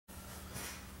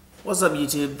What's up,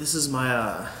 YouTube? This is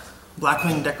my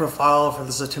Blackwing deck profile for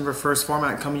the September 1st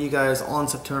format, coming to you guys on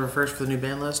September 1st for the new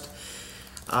ban list.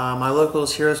 My local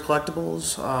is Heroes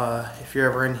Collectibles. If you're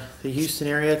ever in the Houston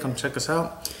area, come check us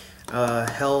out.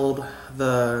 Held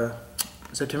the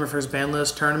September 1st ban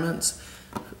list tournaments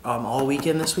all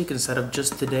weekend this week instead of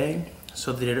just today.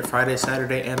 So they did it Friday,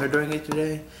 Saturday, and they're doing it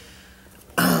today.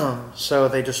 So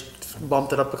they just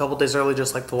bumped it up a couple days early,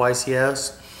 just like the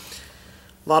YCS.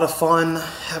 A lot of fun.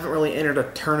 Haven't really entered a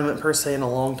tournament per se in a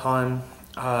long time,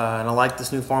 and I like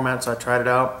this new format, so I tried it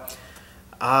out.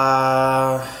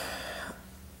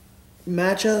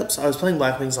 Matchups, I was playing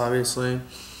Blackwings, obviously,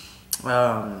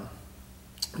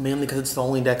 mainly because it's the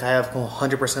only deck I have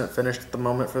 100% finished at the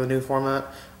moment for the new format.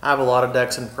 I have a lot of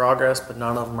decks in progress, but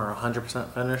none of them are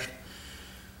 100% finished.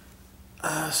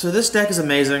 So this deck is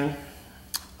amazing.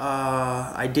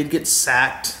 I did get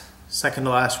sacked second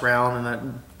to last round, and that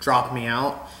dropped me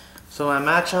out. So my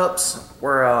matchups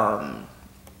were,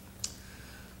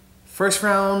 first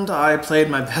round I played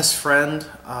my best friend.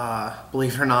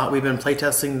 Believe it or not, we've been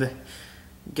playtesting the,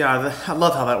 God, I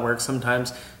love how that works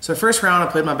sometimes. So first round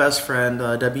I played my best friend,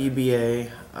 WBA.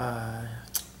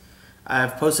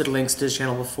 I've posted links to his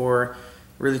channel before.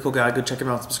 Really cool guy, go check him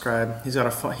out, subscribe. He's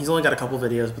only got a couple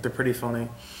videos, but they're pretty funny.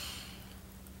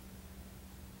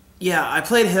 Yeah, I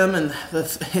played him, and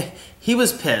he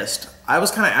was pissed. I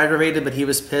was kind of aggravated, but he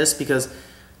was pissed because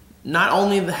not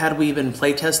only had we been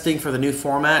playtesting for the new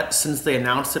format since they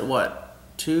announced it, what,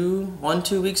 2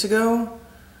 weeks ago?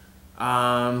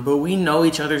 But we know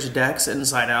each other's decks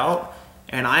inside out,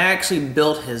 and I actually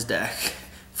built his deck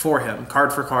for him,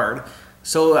 card for card.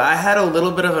 So I had a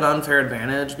little bit of an unfair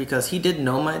advantage because he did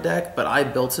know my deck, but I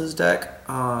built his deck.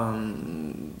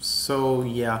 So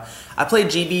yeah, I played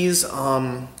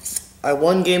GBs. I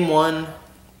won game 1.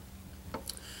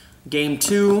 Game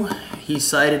 2, he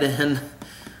sided in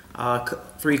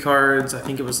 3 cards. I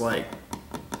think it was like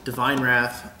Divine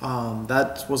Wrath.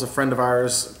 That was a friend of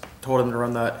ours. Told him to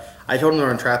run that. I told him to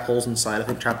run Trap Holes inside. I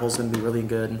think Trap Holes is going to be really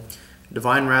good.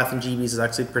 Divine Wrath and GBs is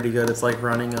actually pretty good. It's like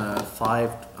running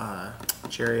 5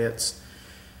 chariots.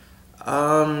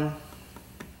 Yeah.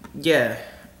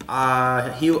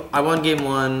 I won game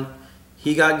 1.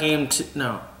 He got game 2.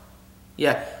 No.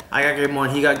 Yeah, I got game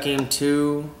 1. He got game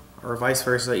 2, or vice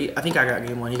versa. I think I got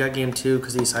game 1. He got game 2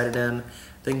 because he sided in.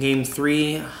 Then game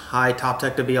 3, I top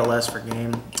decked a BLS for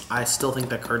game. I still think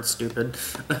that card's stupid.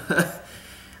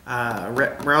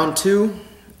 Round 2,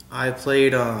 I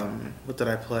played, what did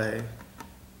I play?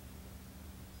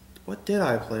 What did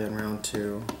I play in round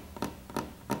 2?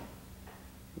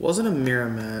 Wasn't a mirror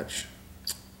match.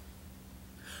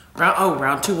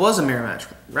 Round 2 was a mirror match.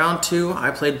 Round 2, I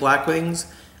played Blackwings.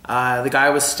 The guy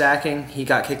was stacking. He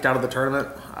got kicked out of the tournament.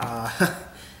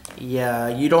 Yeah,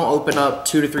 you don't open up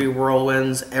 2 to 3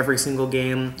 whirlwinds every single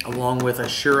game, along with a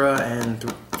Shura and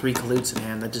 3 Kalutes in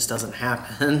hand. That just doesn't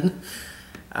happen.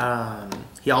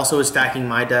 He also was stacking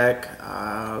my deck.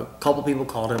 A couple people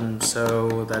called him,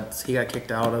 so he got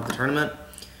kicked out of the tournament.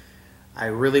 I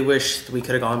really wish we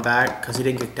could have gone back because he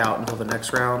didn't get kicked out until the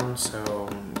next round. So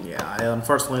yeah, I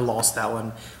unfortunately lost that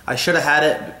one. I should have had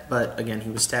it, but again, he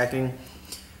was stacking.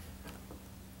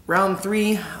 Round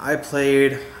 3, I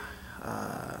played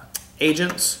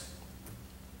Agents.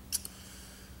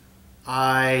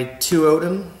 I 2-0'd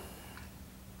him.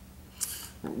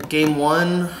 Game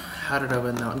 1, how did I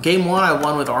win that one? Game 1, I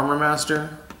won with Armor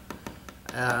Master.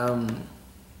 Armor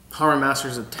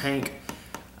Master's a tank.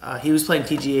 He was playing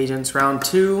TG Agents. Round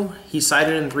 2, he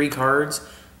sided in 3 cards.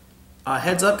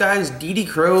 Heads up, guys, DD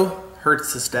Crow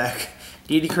hurts this deck.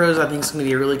 DD Crows, I think, is going to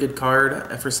be a really good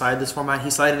card for side this format. He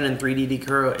sided in 3 DD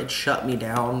Crow. It shut me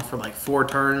down for like 4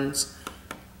 turns.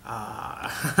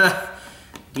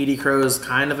 DD Crow is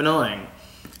kind of annoying.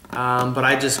 But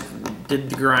I just did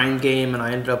the grind game, and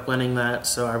I ended up winning that.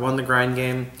 So I won the grind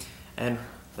game, and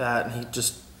he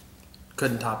just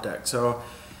couldn't top deck. So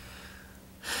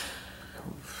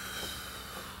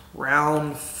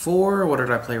round 4, what did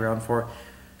I play round 4?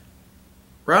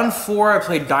 Round 4, I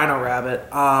played Dino Rabbit.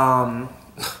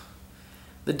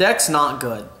 The deck's not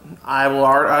good. I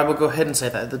will go ahead and say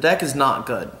that. The deck is not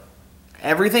good.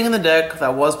 Everything in the deck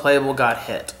that was playable got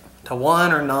hit to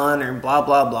 1 or none or blah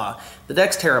blah blah. The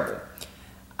deck's terrible.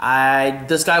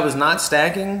 This guy was not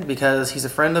stacking because he's a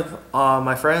friend of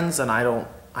my friend's, and I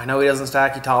know he doesn't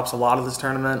stack. He tops a lot of this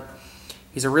tournament.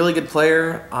 He's a really good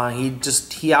player. He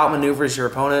outmaneuvers your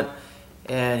opponent,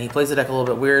 and he plays the deck a little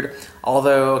bit weird.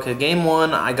 Although, okay, game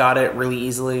 1, I got it really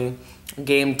easily.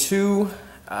 Game 2,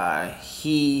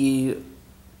 he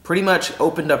pretty much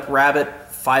opened up Rabbit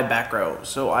 5 back row,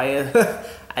 so I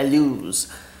I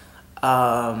lose.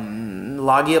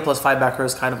 Logia plus 5 back row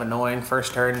is kind of annoying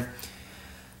first turn.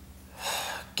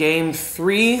 Game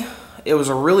 3, it was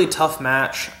a really tough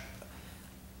match.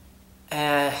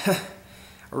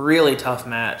 Really tough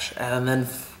match. And then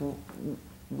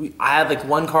I had like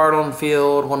 1 card on the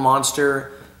field, 1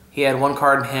 monster. He had 1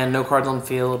 card in hand, no cards on the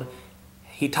field.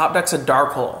 He top decks a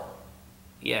Dark Hole.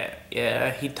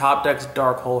 Yeah, he top decks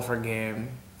Dark Hole for game.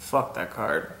 Fuck that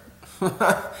card.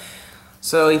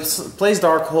 So he plays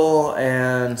Dark Hole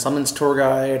and summons Tour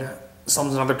Guide,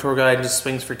 summons another Tour Guide, and just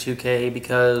swings for 2k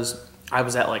because I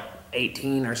was at like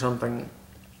 18 or something.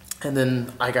 And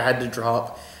then like I had to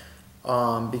drop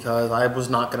because I was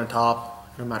not going to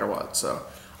top no matter what. So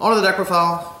on to the deck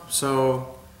profile.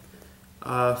 So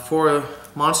for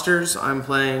monsters, I'm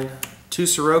playing 2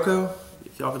 Sirocco.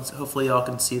 If y'all can, hopefully y'all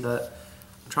can see that.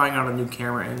 I'm trying out a new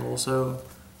camera angle, so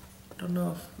I don't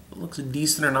know if it looks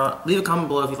decent or not. Leave a comment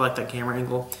below if you like that camera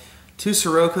angle. 2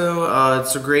 Sirocco,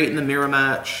 it's great in the mirror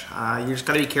match. You just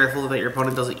gotta be careful that your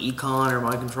opponent doesn't econ or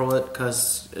mind control it,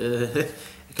 because it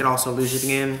can also lose you the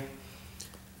game.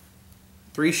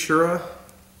 3 Shura,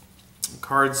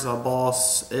 card's a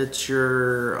boss. It's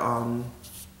your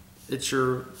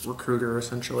recruiter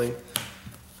essentially.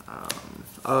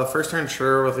 First turn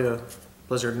Shura with a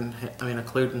blizzard, a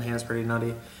clute in hand is pretty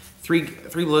nutty. 3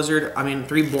 blizzard,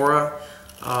 3 Bora.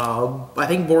 I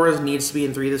think Boras needs to be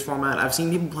in 3 this format. I've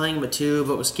seen people playing him at 2,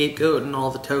 but with Scapegoat and all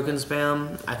the token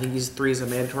spam, I think these 3 is a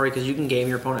mandatory because you can game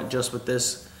your opponent just with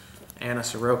this and a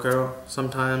Sirocco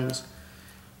sometimes.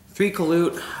 3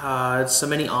 Kalute, it's a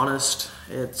mini honest.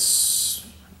 It's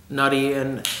nutty,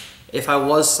 and if I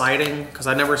was siding, because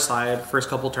I never side first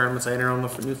couple tournaments I enter on the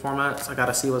new formats, I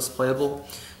gotta see what's playable.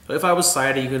 So if I was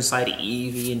siding, you can side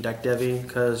EV and deck Devi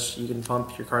because you can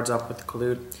pump your cards up with the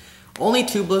Kalute. Only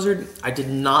 2 Blizzard. I did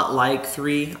not like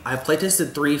 3. I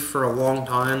playtested 3 for a long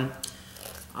time.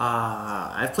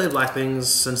 I've played Black Wings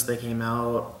since they came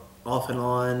out, off and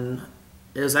on.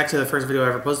 It was actually the first video I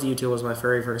ever posted to YouTube, was my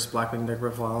very first Black Wing deck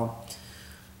profile.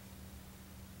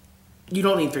 You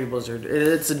don't need 3 Blizzard.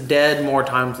 It's dead more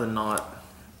times than not.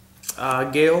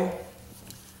 Gale.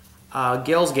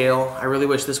 Gale's Gale. I really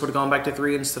wish this would have gone back to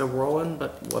 3 instead of Whirlwind,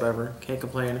 but whatever. Can't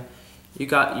complain. You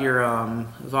got your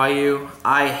Vayu.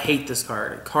 I hate this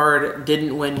card. Card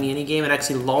didn't win me any game. It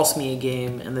actually lost me a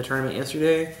game in the tournament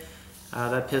yesterday.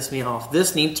 That pissed me off.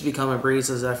 This needs to become a Breeze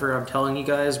of Zephyr. I'm telling you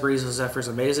guys, Breeze of Zephyr is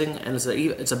amazing, and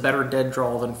it's a better dead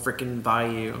draw than freaking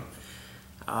Vayu.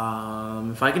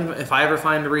 If I ever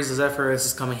find a Breeze of Zephyr, this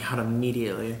is coming out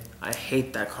immediately. I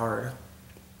hate that card.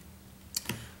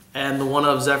 And the one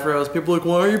of Zephyros, people are like,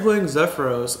 why are you playing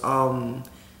Zephyros?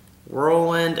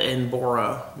 Whirlwind and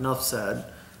Bora, enough said.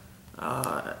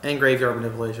 And Graveyard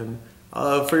Manipulation.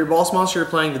 For your boss monster, you're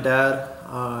playing the Dad.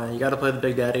 You gotta play the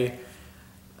Big Daddy.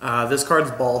 This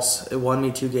card's boss. It won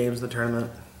me 2 games in the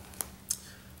tournament.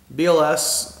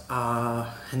 BLS,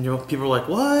 and people are like,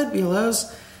 what?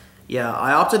 BLS? Yeah,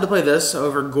 I opted to play this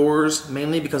over Gores,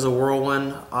 mainly because of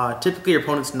Whirlwind. Typically your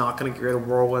opponent's not gonna get rid of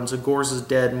Whirlwind, so Gores is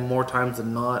dead more times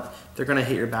than not. They're gonna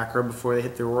hit your back row before they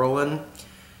hit their Whirlwind.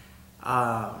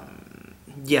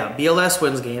 Yeah, BLS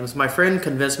wins games. My friend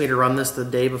convinced me to run this the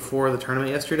day before the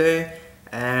tournament yesterday,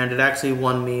 and it actually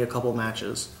won me a couple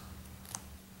matches.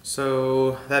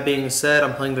 So, that being said,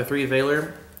 I'm playing the 3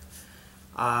 Veiler.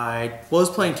 I was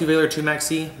playing 2 Veiler, 2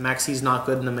 Maxi. Maxi's not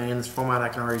good in the main format, I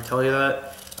can already tell you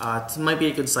that. It might be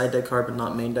a good side deck card, but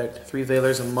not main deck. 3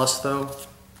 Veiler's a must, though.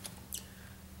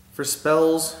 For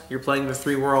spells, you're playing the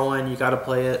 3 Whirlwind, you gotta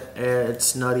play it.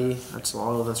 It's nutty. That's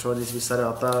all that's really needs to be said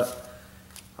about that.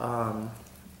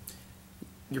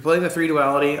 You're playing the 3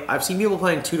 Duality. I've seen people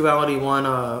playing 2 Duality, 1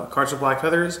 Cards with Black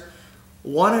Feathers.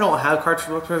 1, I don't have Cards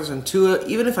with Black Feathers, and 2,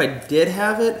 even if I did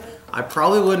have it, I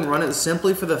probably wouldn't run it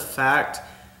simply for the fact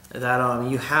that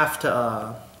you have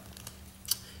to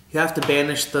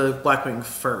banish the Blackwing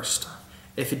first.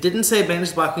 If it didn't say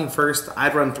banish Blackwing first,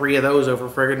 I'd run 3 of those over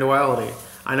friggin' Duality.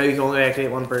 I know you can only activate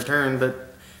 1 per turn,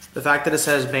 but the fact that it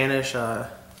says banish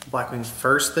Blackwing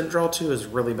first, then draw 2 is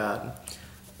really bad.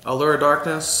 Allure of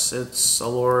Darkness, it's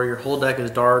Allure, your whole deck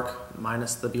is dark,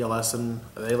 minus the BLS and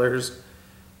Veilers.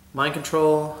 Mind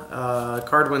Control,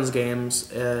 card wins games,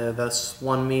 that's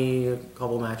won me a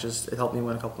couple matches, it helped me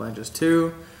win a couple matches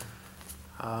too.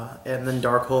 And then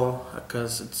Dark Hole,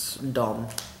 because it's dumb.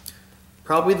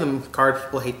 Probably the card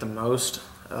people hate the most.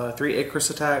 3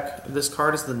 Icarus Attack, this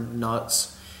card is the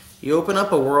nuts. You open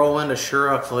up a Whirlwind, a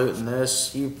Shura, a Kalute, and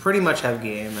this, you pretty much have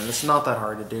game, and it's not that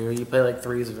hard to do. You play like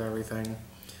 3s of everything.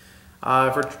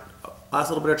 For last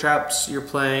little bit of traps, you're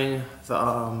playing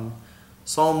the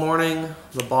Solemn Morning,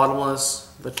 the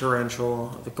Bottomless, the Torrential,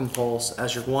 the Compulse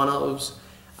as your 1-ofs.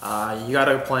 You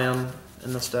gotta play them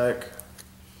in this deck.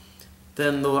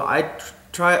 Then I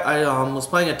was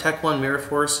playing a Tech 1 Mirror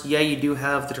Force. Yeah, you do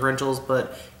have the torrentials,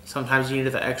 but sometimes you need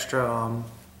the extra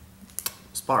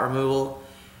spot removal.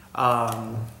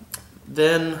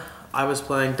 Then I was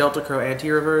playing Delta Crow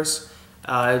Anti-Reverse.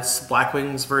 It's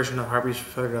Blackwing's version of Harpy's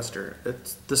Feather Duster.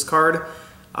 It's this card.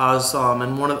 I was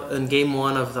in game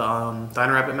 1 of the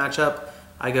Dino Rabbit matchup.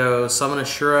 I go summon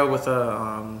Ashura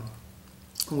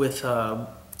with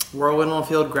Whirlwind on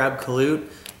field, grab Kalut,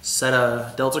 set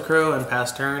a Delta Crow, and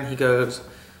pass turn. He goes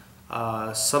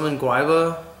summon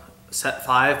Guaiba, set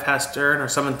 5 pass turn, or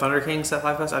summon Thunder King, set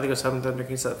 5 pass. I think it was summon Thunder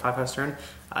King, set 5 pass turn.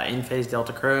 In phase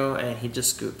Delta Crow, and he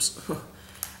just scoops.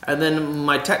 And then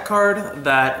my tech card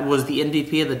that was the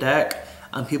MVP of the deck,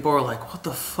 people were like, what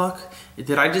the fuck?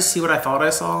 Did I just see what I thought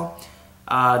I saw?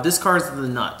 This card's the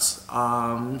nuts.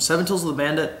 Seven Tools of the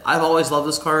Bandit. I've always loved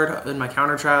this card in my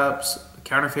counter traps,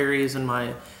 counter fairies, in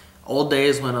my old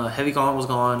days when Heavy Gauntlet was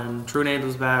gone and True Nade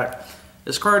was back.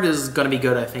 This card is going to be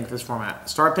good, I think, this format.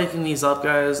 Start picking these up,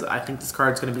 guys. I think this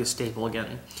card's going to be a staple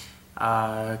again.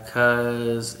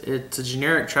 Because it's a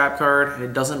generic trap card.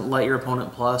 It doesn't let your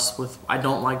opponent plus with. I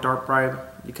don't like Dark Bribe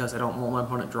because I don't want my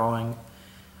opponent drawing.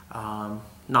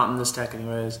 Not in this deck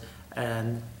anyways.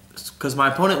 And because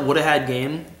my opponent would have had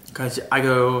game, because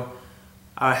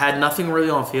I had nothing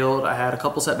really on field. I had a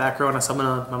couple set back row and I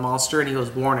summoned my monster and he was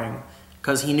warning.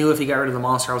 Because he knew if he got rid of the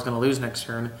monster I was going to lose next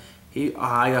turn.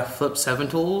 I got flipped 7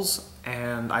 tools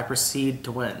and I proceed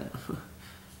to win.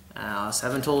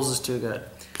 7 tools is too good.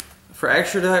 For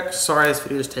extra deck, sorry this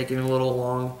video is taking a little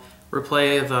long.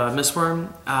 Replay the Mistworm.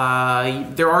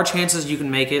 There are chances you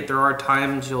can make it. There are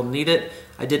times you'll need it.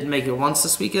 I didn't make it once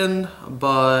this weekend,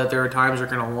 but there are times you're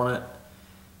going to want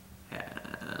it.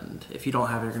 And if you don't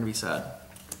have it, you're going to be sad.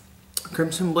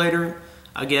 Crimson Blader,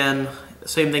 again,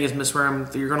 same thing as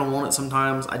Mistworm. You're going to want it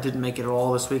sometimes. I didn't make it at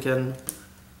all this weekend.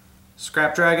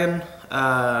 Scrap Dragon,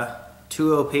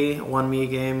 2 OP, won me a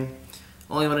game.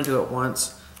 Only went into it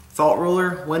once. Thought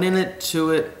Ruler, went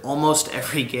into it almost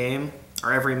every game,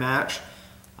 or every match.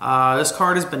 This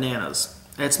card is bananas.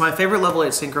 It's my favorite level 8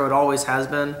 synchro, it always has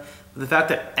been. But the fact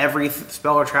that every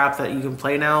spell or trap that you can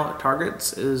play now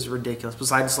targets is ridiculous.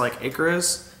 Besides like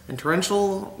Icarus and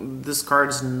Torrential, this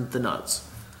card's the nuts.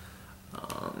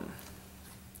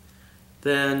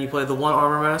 Then you play the 1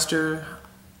 Armor Master.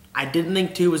 I didn't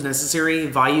think 2 was necessary.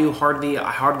 Value,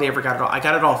 I hardly ever got it off. I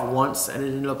got it off once and it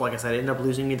ended up, like I said, it ended up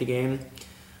losing me the game.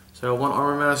 So 1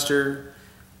 Armor Master,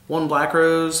 1 Black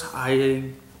Rose.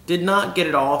 I did not get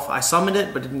it off. I summoned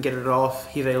it, but didn't get it off.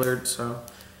 He Veilered, so.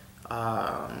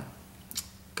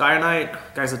 Gaia Knight,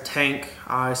 guy's a tank.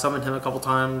 I summoned him a couple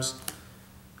times.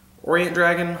 Orient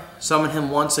Dragon, summoned him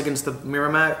once against the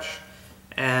mirror match,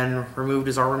 and removed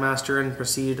his Armor Master and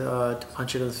proceed to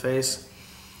punch it in his face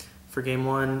for game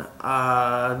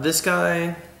 1. This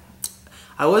guy,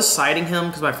 I was citing him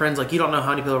because my friend's like, you don't know how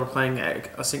many people were playing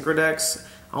Synchro decks.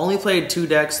 I only played 2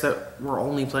 decks that were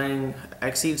only playing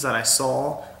Exceeds that I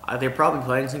saw. They're probably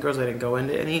playing Synchros, I didn't go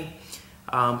into any.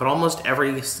 But almost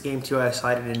every game 2 I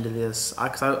cited into this.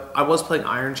 Because I was playing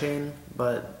Iron Chain,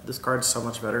 but this card's so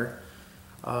much better.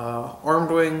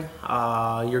 Armed Wing,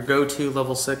 your go-to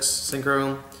level 6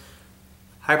 Synchro.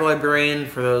 Hyper Librarian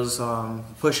for those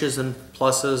pushes and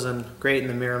pluses and great in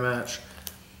the mirror match.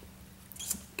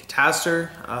 Cataster,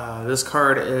 this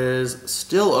card is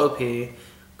still OP.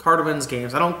 Card wins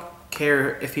games. I don't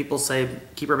care if people say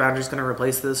Keeper Boundary is going to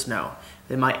replace this. No.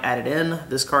 They might add it in.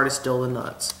 This card is still the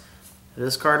nuts.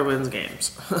 This card wins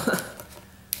games.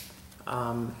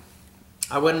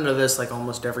 I went into this like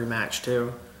almost every match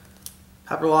too.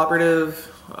 Papal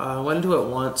Operative, went into it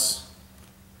once.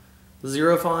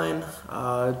 Zero Fine,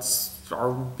 it's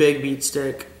our big beat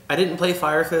stick. I didn't play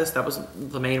Fire Fist. That was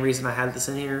the main reason I had this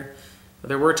in here. But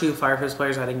there were 2 Fire Fist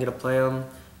players. I didn't get to play them,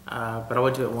 but I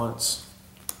went to it once.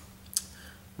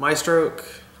 My Stroke,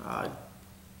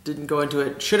 didn't go into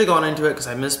it. Should have gone into it because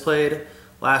I misplayed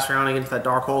last round against that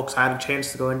Dark Hole because I had a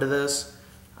chance to go into this.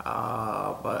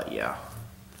 But yeah.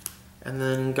 And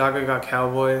then Gaga got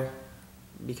Cowboy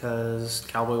because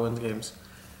Cowboy wins games.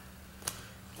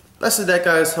 That's the deck,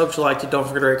 guys. Hope you liked it. Don't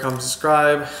forget to rate, comment,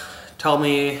 subscribe. Tell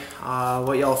me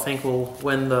what y'all think will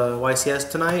win the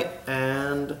YCS tonight.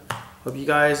 And hope you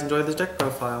guys enjoyed this deck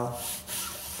profile.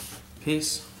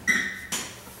 Peace.